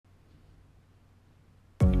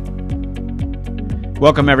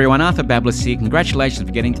Welcome everyone, Arthur Bablis here. Congratulations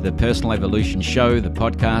for getting to the Personal Evolution Show, the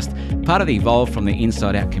podcast, part of the Evolve from the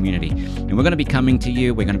Inside Out community. And we're going to be coming to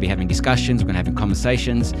you, we're going to be having discussions, we're going to be having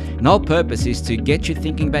conversations. And the whole purpose is to get you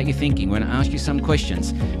thinking about your thinking. We're going to ask you some questions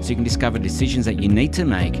so you can discover decisions that you need to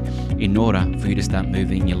make in order for you to start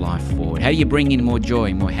moving your life forward. How do you bring in more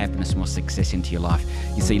joy, more happiness, more success into your life?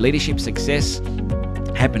 You see, leadership success,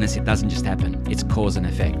 happiness, it doesn't just happen, it's cause and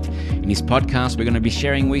effect. In this podcast, we're going to be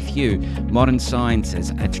sharing with you modern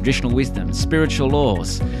sciences, traditional wisdom, spiritual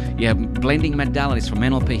laws, blending modalities from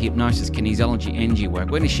NLP, hypnosis, kinesiology, energy work.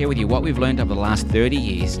 We're going to share with you what we've learned over the last 30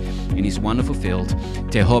 years in this wonderful field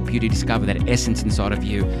to help you to discover that essence inside of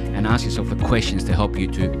you and ask yourself the questions to help you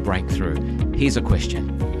to break through. Here's a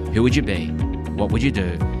question. Who would you be? What would you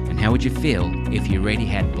do? And how would you feel if you already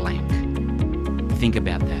had blank? Think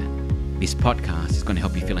about that. This podcast is going to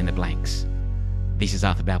help you fill in the blanks. This is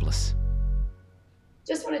Arthur Bablis.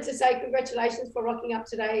 Just wanted to say congratulations for rocking up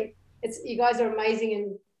today. You guys are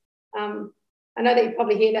amazing, and I know that you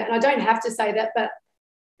probably hear that, and I don't have to say that, but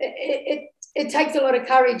it takes a lot of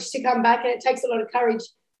courage to come back, and it takes a lot of courage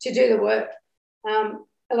to do the work.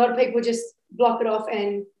 A lot of people just block it off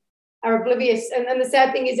and are oblivious, and the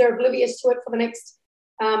sad thing is they're oblivious to it for the next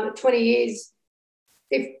 20 years,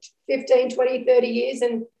 15, 20, 30 years,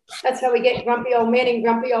 and that's how we get grumpy old men and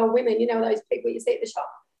grumpy old women, you know, those people you see at the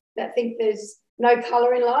shop that think there's no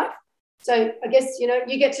colour in life. So I guess, you know,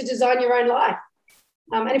 you get to design your own life.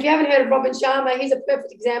 And if you haven't heard of Robin Sharma, he's a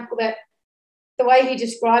perfect example that the way he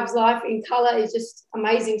describes life in colour is just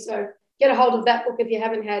amazing. So get a hold of that book if you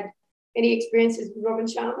haven't had any experiences with Robin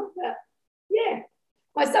Sharma. But yeah,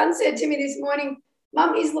 my son said to me this morning,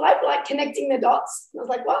 Mum, is life like connecting the dots? And I was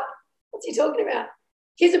like, what? What's he talking about?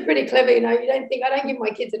 Kids are pretty clever, you know. I don't give my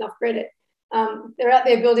kids enough credit. They're out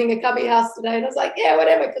there building a cubby house today, and I was like, yeah,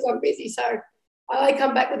 whatever, because I'm busy. So I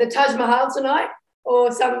come back with a Taj Mahal tonight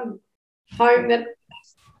or some home that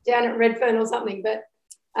down at Redfern or something. But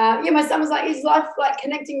my son was like, is life like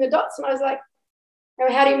connecting the dots? And I was like,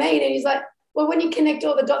 oh, how do you mean? And he's like, well, when you connect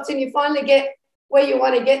all the dots and you finally get where you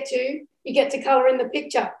want to get to, you get to colour in the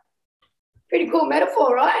picture. Pretty cool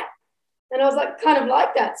metaphor, right? And I was like, kind of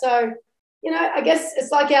like that. So, you know, I guess it's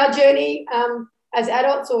like our journey as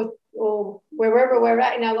adults or wherever we're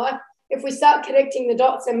at in our life. If we start connecting the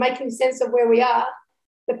dots and making sense of where we are,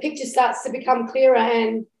 the picture starts to become clearer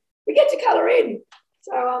and we get to colour in.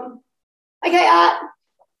 So, okay, Art.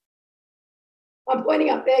 I'm pointing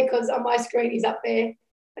up there because on my screen he's up there,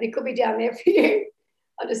 but he could be down there for you.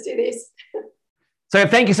 I'll just do this. So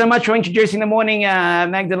thank you so much for introducing the morning,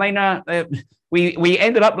 Magdalena. We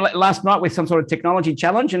ended up last night with some sort of technology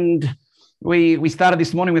challenge, and we started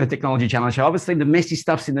this morning with a technology challenge. So obviously the messy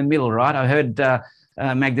stuff's in the middle, right? I heard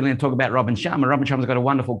Magdalena talk about Robin Sharma. Robin Sharma's got a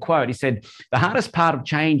wonderful quote. He said, the hardest part of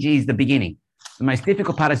change is the beginning. The most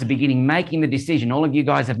difficult part is the beginning, making the decision. All of you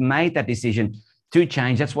guys have made that decision to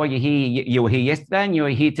change. That's why you're here. You were here yesterday and you're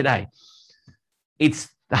here today. It's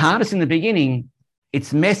the hardest in the beginning.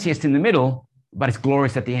 It's messiest in the middle, but it's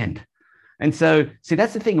glorious at the end. And so, see,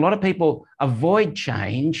 that's the thing. A lot of people avoid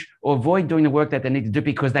change or avoid doing the work that they need to do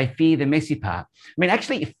because they fear the messy part. I mean,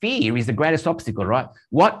 actually, fear is the greatest obstacle, right?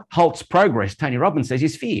 What halts progress, Tony Robbins says,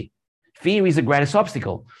 is fear. Fear is the greatest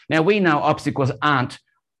obstacle. Now, we know obstacles aren't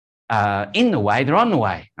in the way, they're on the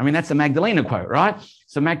way. I mean, that's the Magdalena quote, right?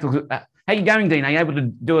 So, Magdalena, how you going, Dean? Are you able to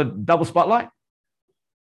do a double spotlight?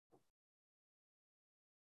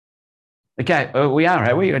 Okay, we are,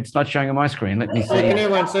 are we? It's not showing on my screen. Let me see. Can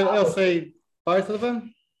everyone see? I'll see both of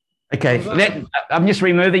them. Okay, I'm just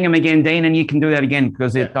removing them again, Dean, and you can do that again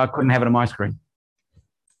because I couldn't have it on my screen.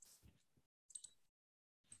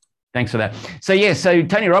 Thanks for that. So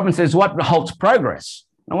Tony Robbins says, what halts progress?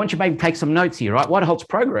 I want you to maybe take some notes here, right? What halts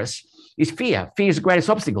progress is fear. Fear is the greatest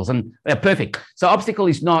obstacles, and they're perfect. So an obstacle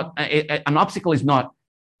is not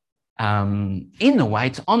in the way,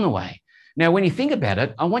 it's on the way. Now, when you think about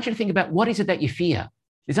it, I want you to think about what is it that you fear.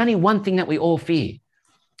 There's only one thing that we all fear,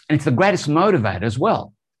 and it's the greatest motivator as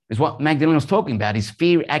well, is what Magdalena was talking about, is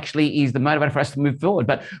fear actually is the motivator for us to move forward.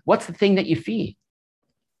 But what's the thing that you fear?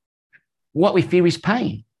 What we fear is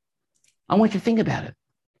pain. I want you to think about it.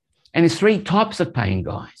 And there's 3 types of pain,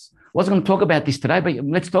 guys. I wasn't going to talk about this today, but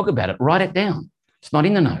let's talk about it. Write it down. It's not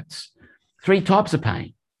in the notes. 3 types of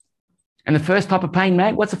pain. And the first type of pain,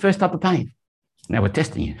 Mag, what's the first type of pain? Now we're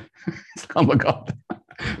testing you. Oh my God.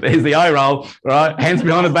 There's the eye roll, right? Hands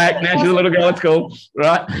behind the back. Now she's a little girl at school,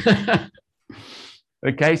 right?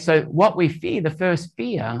 Okay, so what we fear, the first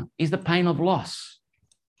fear, is the pain of loss.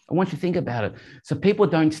 I want you to think about it. So people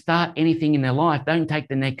don't start anything in their life, don't take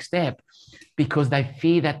the next step because they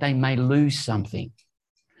fear that they may lose something.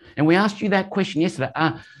 And we asked you that question yesterday.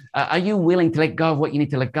 Are you willing to let go of what you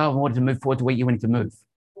need to let go of in order to move forward to where you need to move?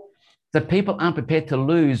 So people aren't prepared to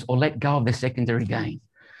lose or let go of their secondary gain.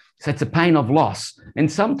 So it's a pain of loss.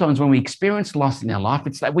 And sometimes when we experience loss in our life,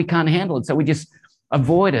 it's like we can't handle it. So we just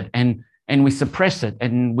avoid it and we suppress it,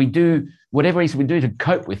 and we do whatever it is we do to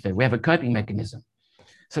cope with it. We have a coping mechanism.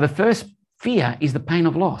 So the first fear is the pain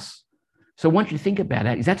of loss. So I want you to think about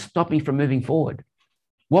that. Is that stopping you from moving forward?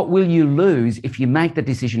 What will you lose if you make the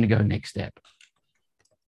decision to go next step?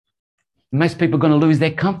 Most people are going to lose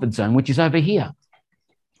their comfort zone, which is over here,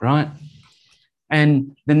 right?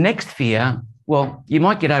 And the next fear, well, you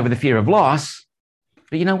might get over the fear of loss,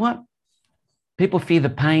 but you know what? People fear the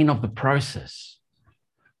pain of the process.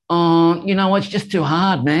 Oh, you know what? It's just too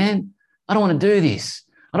hard, man. I don't want to do this.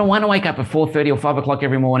 I don't want to wake up at 4:30 or 5 o'clock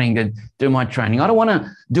every morning to do my training. I don't want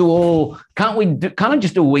to do all, can't I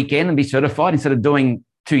just do a weekend and be certified instead of doing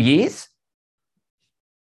 2 years?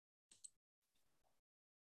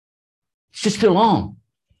 It's just too long.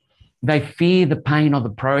 They fear the pain of the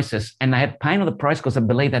process, and they have pain of the process because they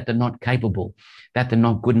believe that they're not capable, that they're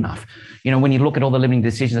not good enough. You know, when you look at all the limiting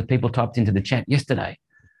decisions that people typed into the chat yesterday,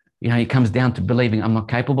 you know, it comes down to believing I'm not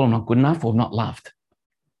capable, I'm not good enough, or I'm not loved.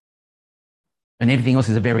 And everything else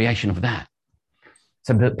is a variation of that.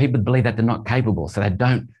 So people believe that they're not capable, so they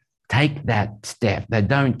don't take that step. They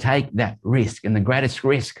don't take that risk. And the greatest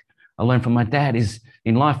risk I learned from my dad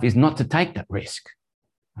in life is not to take that risk.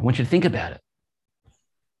 I want you to think about it.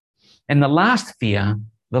 And the last fear,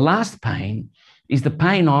 the last pain, is the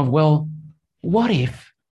pain of, well, what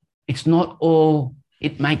if it's not all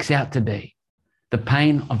it makes out to be? The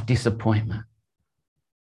pain of disappointment,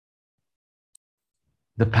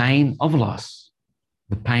 the pain of loss,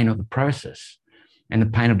 the pain of the process, and the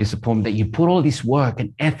pain of disappointment that you put all this work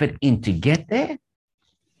and effort in to get there,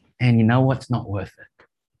 and you know what's not worth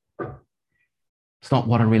it. It's not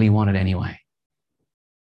what I really wanted anyway.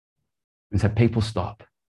 And so people stop.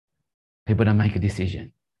 People don't make a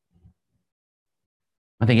decision.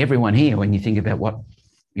 I think everyone here, when you think about what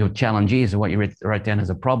your challenge is or what you wrote down as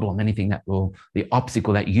a problem, anything that the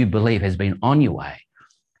obstacle that you believe has been on your way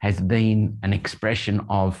has been an expression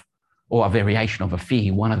of, or a variation of a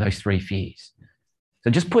fear, one of those three fears.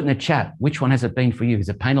 So just put in the chat, which one has it been for you? Is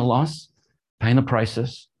it pain of loss, pain of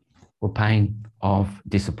process, or pain of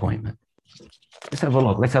disappointment? Let's have a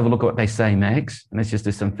look. Let's have a look at what they say, Mags, and let's just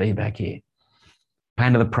do some feedback here.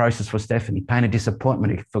 Pain of the process for Stephanie, pain of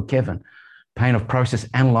disappointment for Kevin, pain of process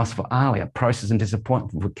and loss for Alia, process and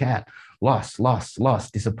disappointment for Kat, loss,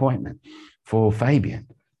 disappointment for Fabian,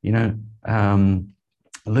 you know,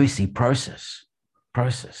 Lucy, process.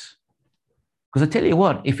 Because I tell you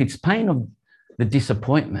what, if it's pain of the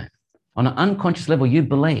disappointment, on an unconscious level, you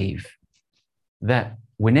believe that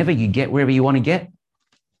whenever you get wherever you want to get,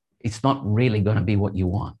 it's not really going to be what you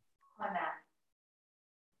want.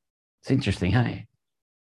 It's interesting, hey?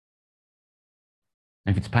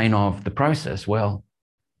 If it's pain of the process, well,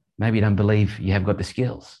 maybe you don't believe you have got the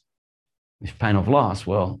skills. If pain of loss,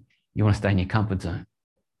 well, you want to stay in your comfort zone.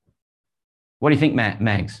 What do you think,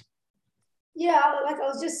 Mags? Yeah, like I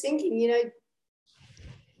was just thinking, you know,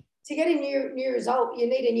 to get a new result, you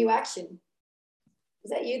need a new action. Is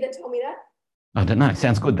that you that told me that? I don't know.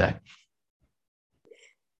 Sounds good, though.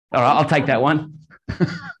 All right, I'll take that one.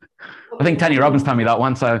 I think Tony Robbins told me that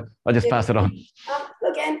one, so I'll just pass it on.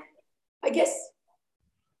 Look, and I guess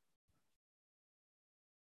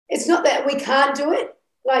it's not that we can't do it.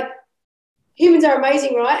 Like, humans are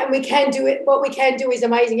amazing, right? And we can do it. What we can do is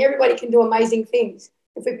amazing. Everybody can do amazing things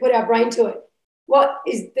if we put our brain to it. What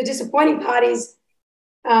is the disappointing part is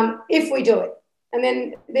if we do it. And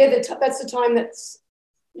then that's the time that's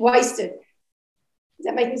wasted. Is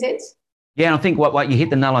that making sense? Yeah, I think what you hit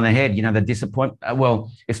the nail on the head, you know, the disappointment.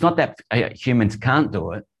 Well, it's not that humans can't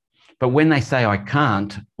do it, but when they say I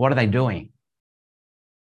can't, what are they doing?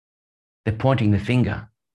 They're pointing the finger.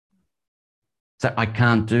 So I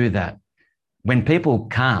can't do that. When people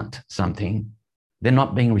can't something, they're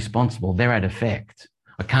not being responsible. They're at effect.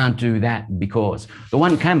 I can't do that because. The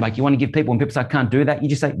one came back, you want to give people, when people say I can't do that, you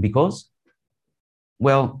just say because.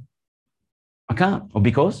 Well, I can't, or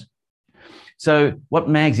because. So what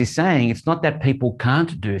Mags is saying, it's not that people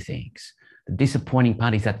can't do things. The disappointing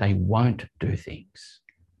part is that they won't do things.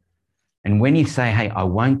 And when you say, hey, I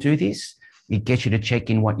won't do this, it gets you to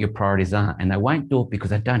check in what your priorities are. And they won't do it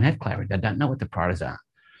because they don't have clarity. They don't know what the priorities are.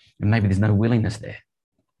 And maybe there's no willingness there.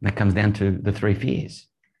 And that comes down to the three fears.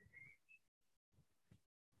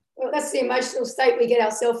 Well, that's the emotional state we get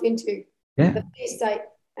ourselves into, the fear state.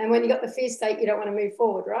 And when you got the fear state, you don't want to move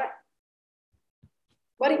forward, right?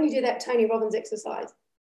 Why didn't you do that Tony Robbins exercise?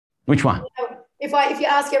 Which one? If you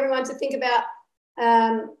ask everyone to think about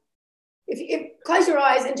if close your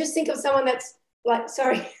eyes and just think of someone that's like,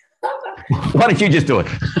 sorry. Why don't you just do it?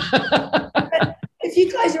 If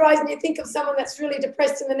you close your eyes and you think of someone that's really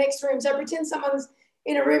depressed in the next room, so pretend someone's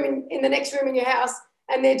in a room in the next room in your house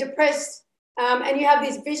and they're depressed, and you have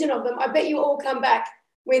this vision of them, I bet you all come back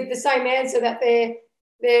with the same answer, that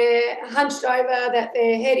they're hunched over, that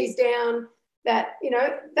their head is down, that, you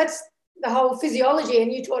know, that's the whole physiology.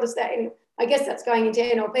 And you taught us that, and I guess that's going into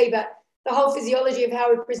NLP, but the whole physiology of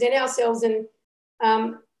how we present ourselves. And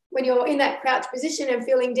when you're in that crouch position and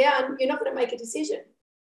feeling down, you're not going to make a decision.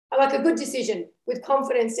 I like a good decision with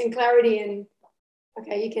confidence and clarity. And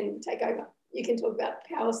okay, you can take over. You can talk about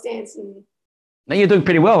power stance. And no, you're doing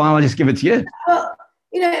pretty well. I'll just give it to you. Well,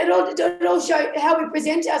 you know, it all shows how we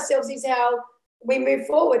present ourselves is how we move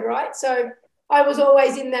forward, right? So I was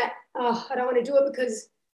always in that, oh, I don't want to do it because,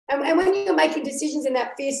 and when you're making decisions in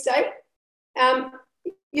that fear state,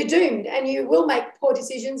 you're doomed, and you will make poor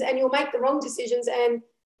decisions, and you'll make the wrong decisions, and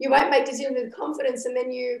you won't make decisions with confidence, and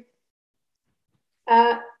then you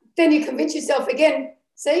convince yourself again,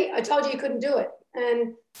 see, I told you couldn't do it.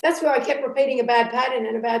 And that's where I kept repeating a bad pattern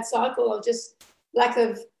and a bad cycle of just lack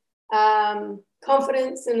of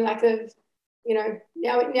confidence and lack of, you know,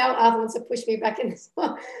 now Arthur wants to push me back in the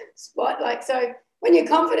spot. Like, so when your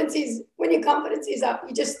confidence is up,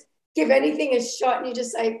 you just give anything a shot, and you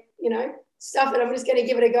just say, you know, stuff it. I'm just going to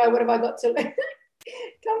give it a go. What have I got to lose?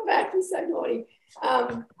 Come back. You're so naughty.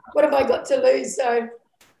 What have I got to lose? So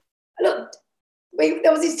look,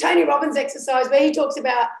 there was this Tony Robbins exercise where he talks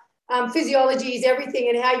about physiology is everything,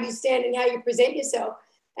 and how you stand and how you present yourself.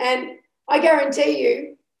 And I guarantee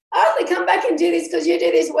you, Arthur, come back and do this because you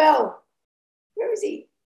do this well. Where is he?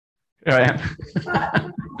 Here I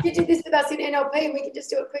am. You did this with us in NLP, and we can just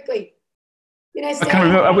do it quickly. You know, I can't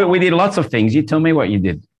remember. We did lots of things. You tell me what you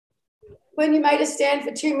did. When you made us stand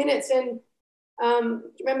for 2 minutes, and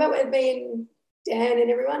remember with me and Dan and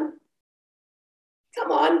everyone?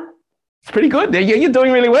 Come on. It's pretty good. You're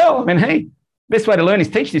doing really well. I mean, hey, best way to learn is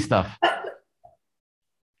teach this stuff.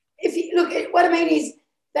 If you look, what I mean is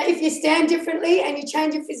that if you stand differently and you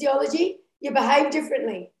change your physiology, you behave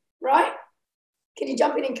differently, right? Can you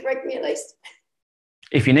jump in and correct me at least?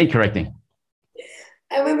 If you need correcting.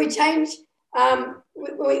 And when we change,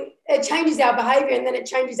 it changes our behavior, and then it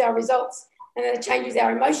changes our results, and then it changes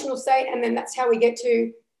our emotional state, and then that's how we get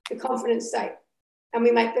to the confidence state, and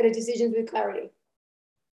we make better decisions with clarity.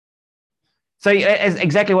 So as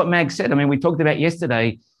exactly what Mag said, I mean, we talked about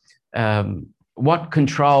yesterday, what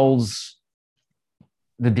controls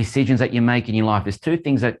the decisions that you make in your life. There's two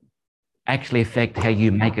things that actually affect how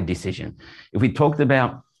you make a decision. If we talked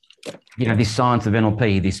about, you know, this science of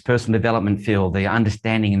NLP, this personal development field, the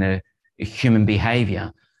understanding the human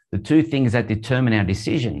behavior, the two things that determine our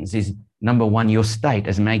decisions is, number one, your state,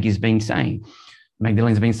 as Maggie's been saying,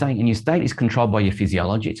 Magdalene's been saying, and your state is controlled by your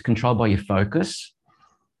physiology. It's controlled by your focus.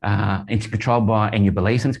 It's controlled by, and your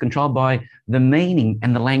beliefs, and it's controlled by the meaning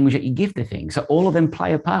and the language that you give to things. So all of them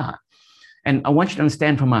play a part. And I want you to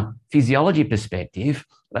understand from a physiology perspective.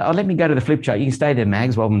 Let me go to the flip chart. You can stay there,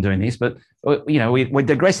 Mags, while I'm doing this. But, you know, we're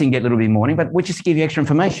digressing, get a little bit morning, but we just give you extra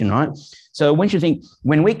information, right? So I want you to think,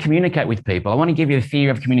 when we communicate with people, I want to give you a theory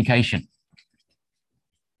of communication.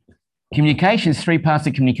 Communication is three parts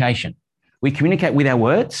of communication. We communicate with our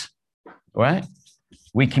words, right?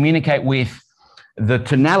 We communicate with the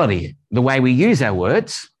tonality, the way we use our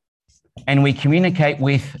words, and we communicate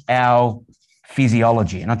with our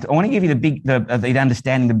physiology. And I want to give you the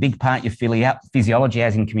understanding, the big part your physiology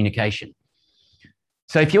has in communication.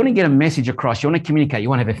 So if you want to get a message across, you want to communicate, you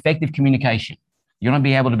want to have effective communication. You want to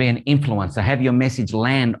be able to be an influencer, have your message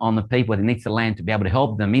land on the people that it needs to land to be able to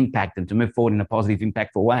help them, impact them, to move forward in a positive,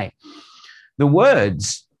 impactful way. The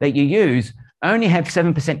words that you use only have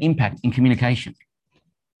 7% impact in communication.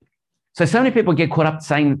 So many people get caught up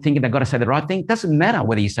thinking they've got to say the right thing. It doesn't matter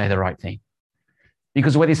whether you say the right thing.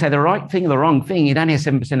 Because whether you say the right thing or the wrong thing, it only has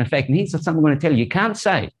 7% effect. And here's something I'm going to tell you. You can't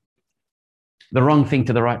say the wrong thing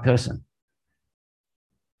to the right person.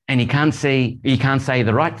 And you can't say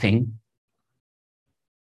the right thing.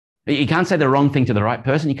 You can't say the wrong thing to the right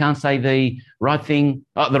person. You can't say the right thing,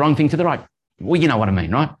 the wrong thing to the right. Well, you know what I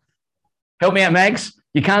mean, right? Help me out, Mags.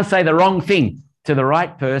 You can't say the wrong thing to the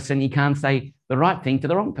right person. You can't say the right thing to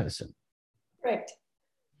the wrong person. Correct.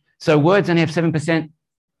 So words only have 7%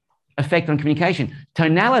 effect on communication.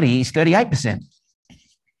 Tonality is 38%.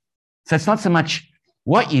 So it's not so much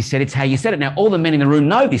what you said, it's how you said it. Now, all the men in the room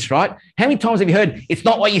know this, right? How many times have you heard, it's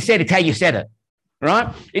not what you said, it's how you said it,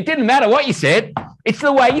 right? It didn't matter what you said, it's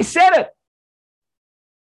the way you said it.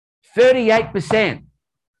 38%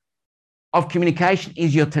 of communication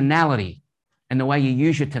is your tonality and the way you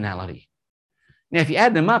use your tonality. Now, if you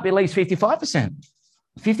add them up, it leaves 55%.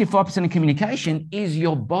 55% of communication is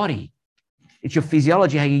your body. It's your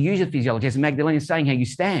physiology, how you use your physiology, as Magdalena is saying, how you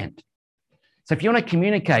stand. So if you want to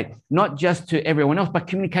communicate, not just to everyone else, but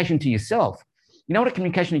communication to yourself. You know what a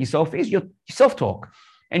communication to yourself is? Your self-talk.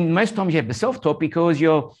 And most times you have the self-talk because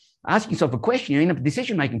you're asking yourself a question. You're in a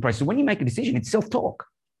decision-making process. When you make a decision, it's self-talk.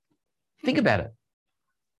 Think about it.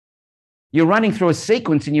 You're running through a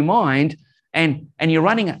sequence in your mind and you're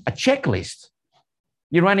running a checklist.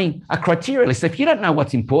 You're running a criteria list. So if you don't know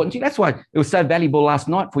what's important to you, that's why it was so valuable last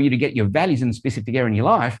night for you to get your values in a specific area in your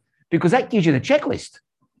life, because that gives you the checklist.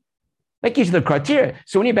 That gives you the criteria.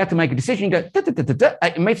 So when you're about to make a decision, you go,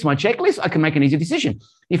 it meets my checklist, I can make an easy decision.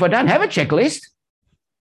 If I don't have a checklist,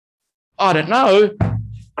 I don't know,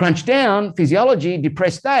 crunch down, physiology,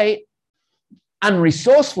 depressed state,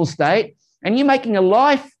 unresourceful state, and you're making a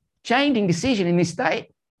life-changing decision in this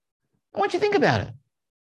state, I want you to think about it.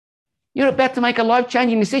 You're about to make a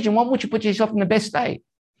life-changing decision. Why would you put yourself in the best state?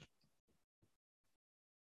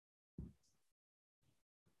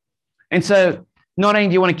 And so not only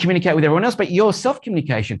do you want to communicate with everyone else, but your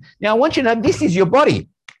self-communication. Now, I want you to know this is your body.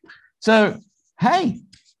 So, hey,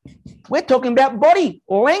 we're talking about body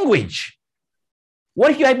language.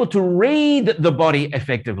 What if you're able to read the body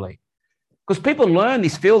effectively? Because people learn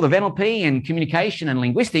this field of NLP and communication and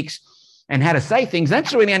linguistics and how to say things.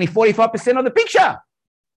 That's really only 45% of the picture.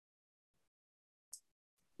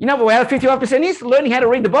 You know what 55% is? Learning how to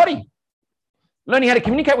read the body, learning how to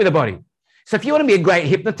communicate with the body. So if you want to be a great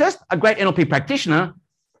hypnotist, a great NLP practitioner,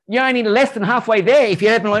 you're only less than halfway there if you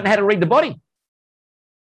haven't learned how to read the body.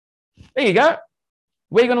 There you go.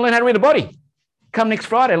 Where are you going to learn how to read the body? Come next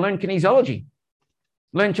Friday, learn kinesiology,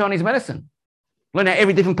 learn Chinese medicine, learn how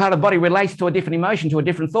every different part of the body relates to a different emotion, to a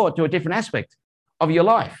different thought, to a different aspect of your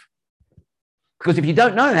life. Because if you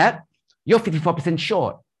don't know that, you're 55%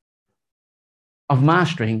 short of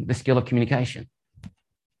mastering the skill of communication.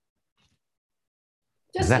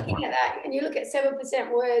 Just looking at that, and you look at 7%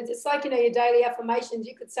 words, it's like, your daily affirmations.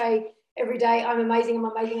 You could say every day, I'm amazing, I'm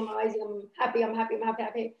amazing, I'm amazing, I'm happy, I'm happy, I'm happy,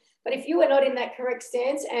 happy. But if you are not in that correct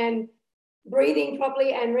stance and breathing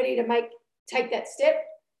properly and ready to take that step,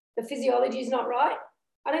 the physiology is not right,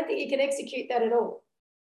 I don't think you can execute that at all.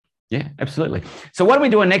 Yeah, absolutely. So why don't we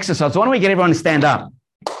do an exercise? Why don't we get everyone to stand up?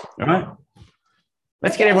 All right?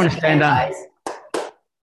 Let's get everyone to stand up.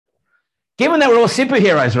 Given that we're all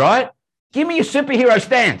superheroes, right? Give me your superhero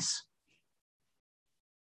stance.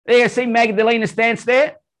 There you see Magdalena's stance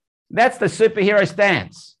there? That's the superhero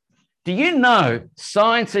stance. Do you know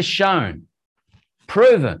science has shown,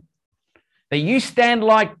 proven, that you stand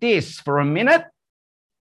like this for a minute,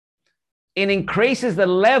 it increases the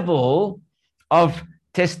level of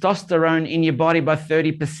testosterone in your body by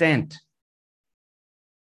 30%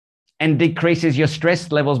 and decreases your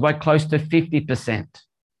stress levels by close to 50%.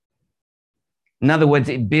 In other words,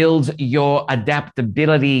 it builds your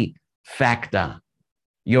adaptability factor,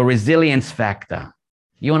 your resilience factor.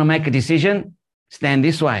 You want to make a decision? Stand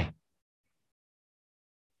this way.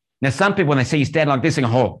 Now, some people, when they see you stand like this, they go,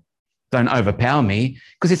 oh, don't overpower me,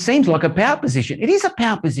 because it seems like a power position. It is a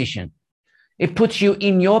power position. It puts you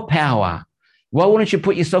in your power. Why wouldn't you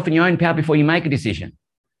put yourself in your own power before you make a decision?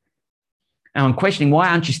 And I'm questioning, why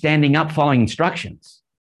aren't you standing up following instructions?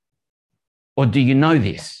 Or do you know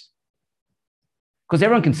this? Because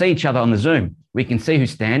everyone can see each other on the Zoom. We can see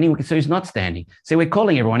who's standing. We can see who's not standing. So we're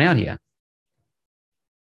calling everyone out here.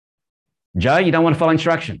 Joe, you don't want to follow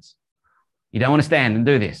instructions. You don't want to stand and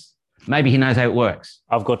do this. Maybe he knows how it works.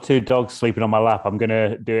 I've got 2 dogs sleeping on my lap. I'm going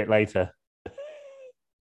to do it later.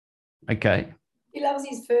 Okay. He loves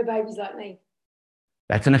his fur babies like me.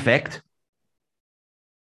 That's an effect.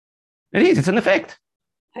 It is. It's an effect.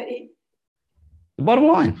 The bottom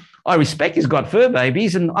line. I respect he's got fur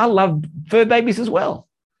babies, and I love fur babies as well.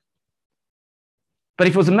 But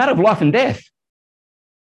if it was a matter of life and death,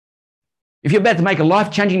 if you're about to make a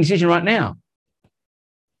life-changing decision right now,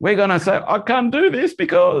 we're going to say, I can't do this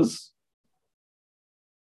because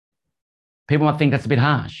people might think that's a bit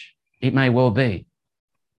harsh. It may well be.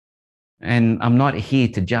 And I'm not here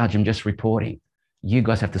to judge. I'm just reporting. You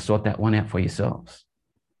guys have to sort that one out for yourselves.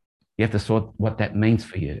 You have to sort what that means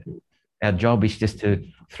for you. Our job is just to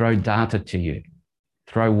throw data to you,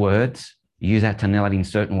 throw words, use that tonality in a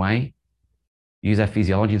certain way, use that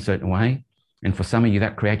physiology in a certain way. And for some of you,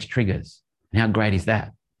 that creates triggers. And how great is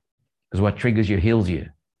that? Because what triggers you heals you.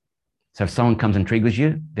 So if someone comes and triggers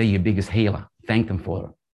you, they're your biggest healer. Thank them for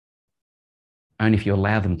it. Only if you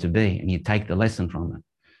allow them to be and you take the lesson from it.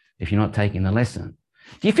 If you're not taking the lesson.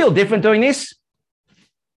 Do you feel different doing this?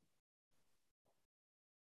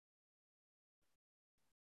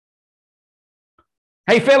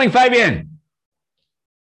 How you feeling, Fabian?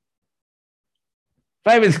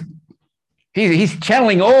 Faber's, he's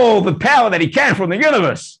channeling all the power that he can from the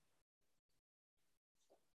universe.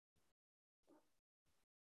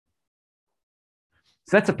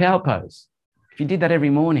 So that's a power pose. If you did that every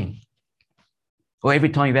morning or every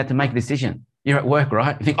time you're about to make a decision, you're at work,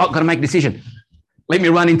 right? You think, oh, I've got to make a decision. Let me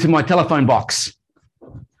run into my telephone box.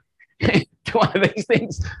 Do one of these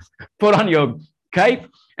things, put on your cape.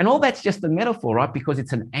 And all that's just a metaphor, right? Because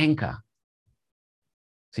it's an anchor.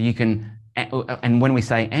 So you can, and when we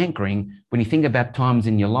say anchoring, when you think about times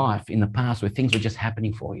in your life in the past where things were just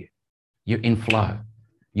happening for you, you're in flow,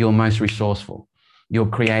 you're most resourceful, you're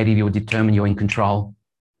creative, you're determined, you're in control,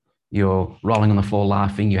 you're rolling on the floor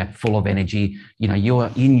laughing, you're full of energy,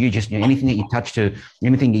 anything that you touched to,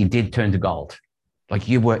 anything that you did turned to gold. Like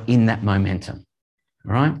you were in that momentum,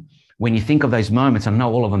 right? When you think of those moments, I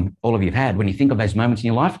know all of you've had, when you think of those moments in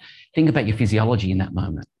your life, think about your physiology in that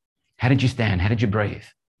moment. How did you stand? How did you breathe?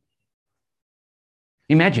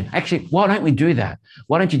 Imagine, actually, why don't we do that?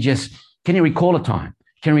 Why don't you can you recall a time?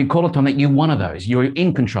 Can you recall a time that you're one of those? You're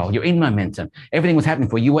in control, you're in momentum. Everything was happening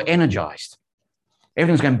for you. You were energized.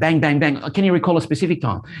 Everything was going bang, bang, bang. Can you recall a specific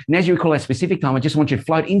time? And as you recall that specific time, I just want you to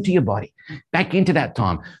float into your body, back into that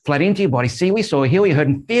time, float into your body, see what you saw, hear what you heard,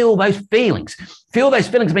 and feel those feelings. Feel those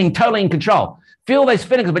feelings of being totally in control. Feel those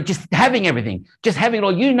feelings, but just having everything, just having it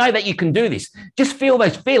all. You know that you can do this. Just feel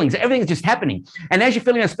those feelings. Everything's just happening. And as you're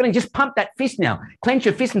feeling those feelings, just pump that fist now. Clench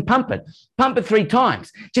your fist and pump it. Pump it 3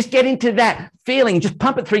 times. Just get into that feeling. Just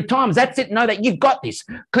pump it 3 times. That's it. Know that you've got this.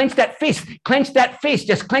 Clench that fist. Clench that fist.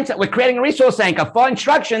 Just clench that. We're creating a resource anchor. Follow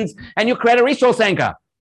instructions and you'll create a resource anchor.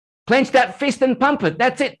 Clench that fist and pump it.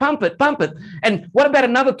 That's it. Pump it. Pump it. And what about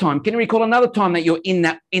another time? Can you recall another time that you're in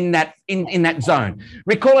that zone?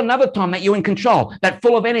 Recall another time that you're in control, that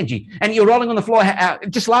full of energy, and you're rolling on the floor,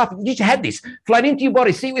 just laughing. You just had this. Float into your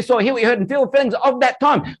body. See what you saw, hear what you heard, and feel the feelings of that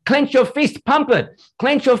time. Clench your fist, pump it.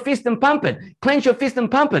 Clench your fist and pump it. Clench your fist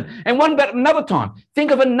and pump it. And what about another time?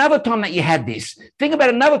 Think of another time that you had this. Think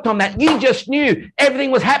about another time that you just knew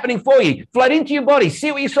everything was happening for you. Float into your body.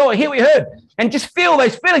 See what you saw, hear what you heard. And just feel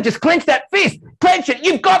those feelings. Just clench that fist. Clench it.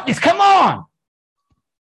 You've got this. Come on.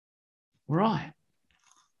 Right.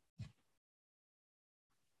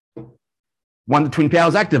 One of the twin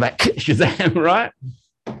powers activate. Shazam, right?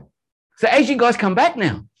 So as you guys come back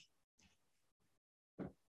now,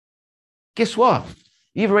 guess what?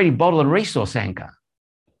 You've already bottled a resource anchor.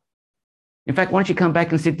 In fact, why don't you come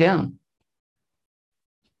back and sit down?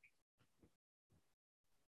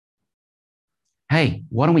 Hey,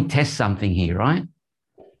 why don't we test something here, right?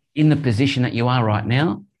 In the position that you are right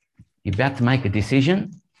now, you're about to make a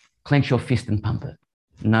decision, clench your fist and pump it.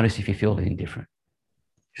 Notice if you feel anything different.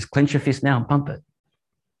 Just clench your fist now and pump it.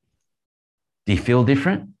 Do you feel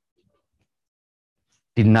different?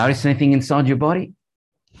 Did you notice anything inside your body?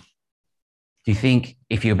 Do you think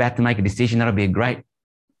if you're about to make a decision, that'll be a great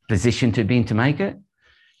position to be in to make it?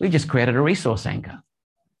 We just created a resource anchor.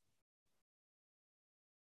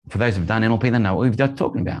 For those who've done NLP, they know what we've been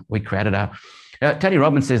talking about. We created Tony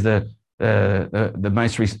Robbins says the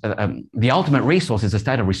ultimate resource is a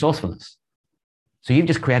state of resourcefulness. So you've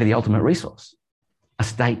just created the ultimate resource, a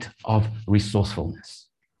state of resourcefulness.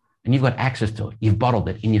 And you've got access to it. You've bottled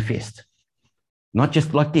it in your fist. Not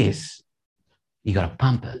just like this. You got to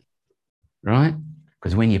pump it, right?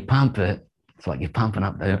 Because when you pump it, it's like you're pumping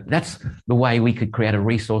up. That's the way we could create a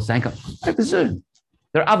resource anchor over Zoom.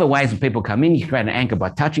 There are other ways when people come in. You create an anchor by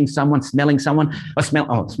touching someone, smelling someone, or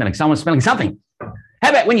smelling someone, smelling something. How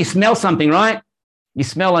about when you smell something, right? You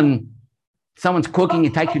smell and someone's cooking,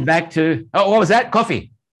 it takes you back to, what was that?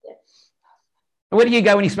 Coffee. Yes. Where do you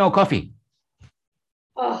go when you smell coffee?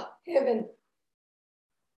 Oh, heaven.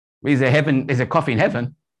 Is there heaven? Is there coffee in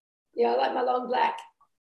heaven? Yeah, I like my long black.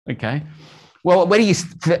 Okay. Well, where's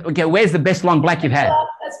the best long black you've had?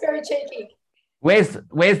 That's very cheeky. Where's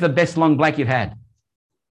the best long black you've had?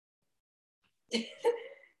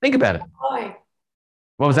 Think about it. Hawaii.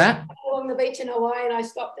 What was that? Along the beach in Hawaii, and I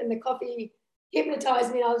stopped, and the coffee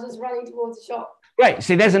hypnotized me. I was just running towards the shop. Great.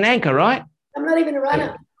 See, there's an anchor, right? I'm not even a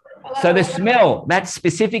runner. So the smell, that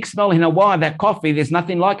specific smell in Hawaii, that coffee, there's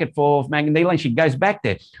nothing like it for Magdalena, and she goes back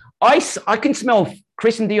there. I can smell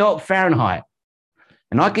Christian Dior Fahrenheit,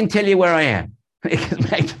 and I can tell you where I am.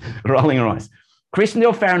 Rolling her eyes. Christian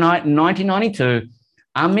Dior Fahrenheit in 1992.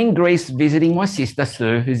 I'm in Greece visiting my sister,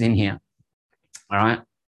 Sue, who's in here. All right.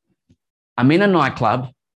 I'm in a nightclub.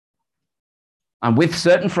 I'm with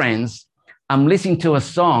certain friends. I'm listening to a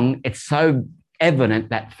song. It's so evident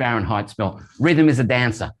that Fahrenheit smell. Rhythm is a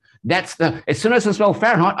dancer. As soon as I smell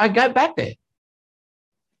Fahrenheit, I go back there.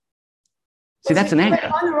 See, that's an anchor.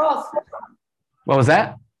 On or off? What was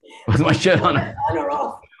that? Was my shirt on? On or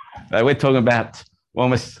off? We're talking about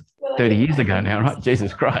almost 30 years ago now, right?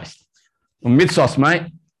 Jesus Christ. Well, Mythos, mate.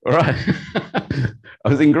 All right. I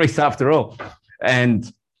was in Greece after all.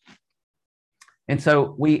 And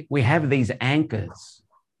so we have these anchors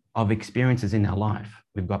of experiences in our life.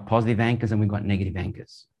 We've got positive anchors and we've got negative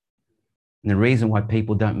anchors. And the reason why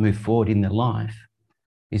people don't move forward in their life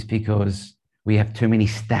is because we have too many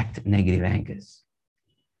stacked negative anchors.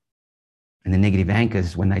 And the negative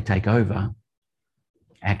anchors, when they take over,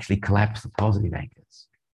 actually collapse the positive anchors.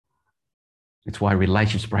 It's why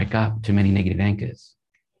relationships break up, too many negative anchors.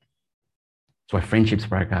 It's why friendships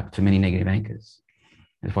break up, too many negative anchors.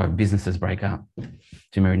 It's why businesses break up,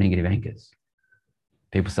 too many negative anchors.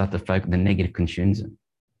 People start to focus, the negative consumes them.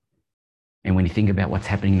 And when you think about what's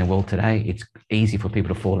happening in the world today, it's easy for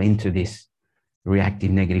people to fall into this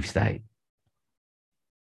reactive negative state.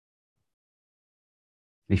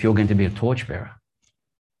 If you're going to be a torchbearer,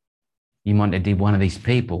 you might be one of these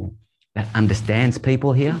people that understands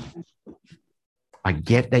people here. I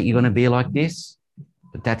get that you're going to be like this,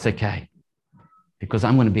 but that's okay. Because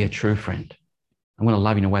I'm going to be a true friend. I'm going to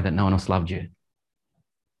love you in a way that no one else loved you.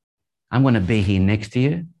 I'm going to be here next to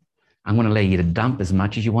you. I'm going to allow you to dump as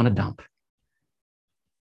much as you want to dump.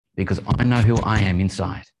 Because I know who I am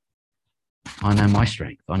inside. I know my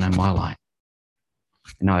strength. I know my light.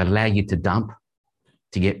 And I allow you to dump,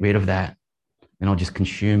 to get rid of that. And I'll just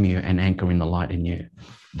consume you and anchor in the light in you.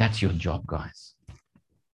 That's your job, guys.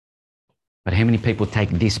 But how many people take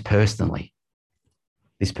this personally?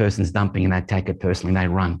 This person's dumping and they take it personally. They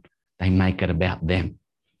run. They make it about them.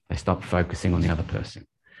 They stop focusing on the other person.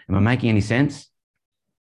 Am I making any sense?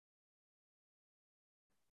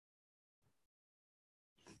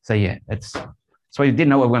 So yeah, so you didn't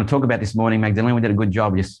know what we were going to talk about this morning, Magdalene. We did a good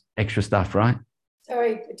job, just extra stuff, right?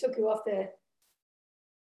 Sorry, it took you off the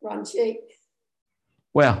run sheet.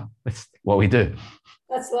 Well, that's what we do.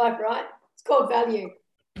 That's life, right? It's called value.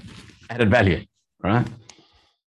 Added value, right?